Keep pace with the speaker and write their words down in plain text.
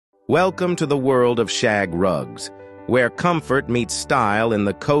Welcome to the world of shag rugs, where comfort meets style in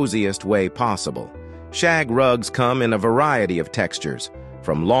the coziest way possible. Shag rugs come in a variety of textures,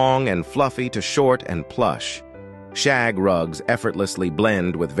 from long and fluffy to short and plush. Shag rugs effortlessly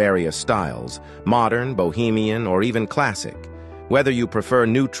blend with various styles, modern, bohemian, or even classic. Whether you prefer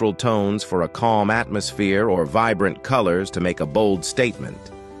neutral tones for a calm atmosphere or vibrant colors to make a bold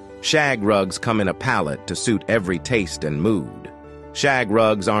statement, shag rugs come in a palette to suit every taste and mood. Shag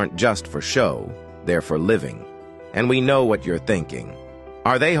rugs aren't just for show, they're for living. And we know what you're thinking.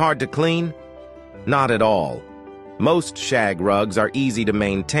 Are they hard to clean? Not at all. Most shag rugs are easy to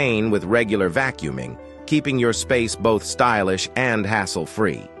maintain with regular vacuuming, keeping your space both stylish and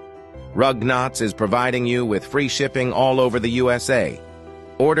hassle-free. Rugknots is providing you with free shipping all over the USA.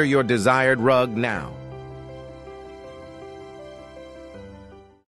 Order your desired rug now.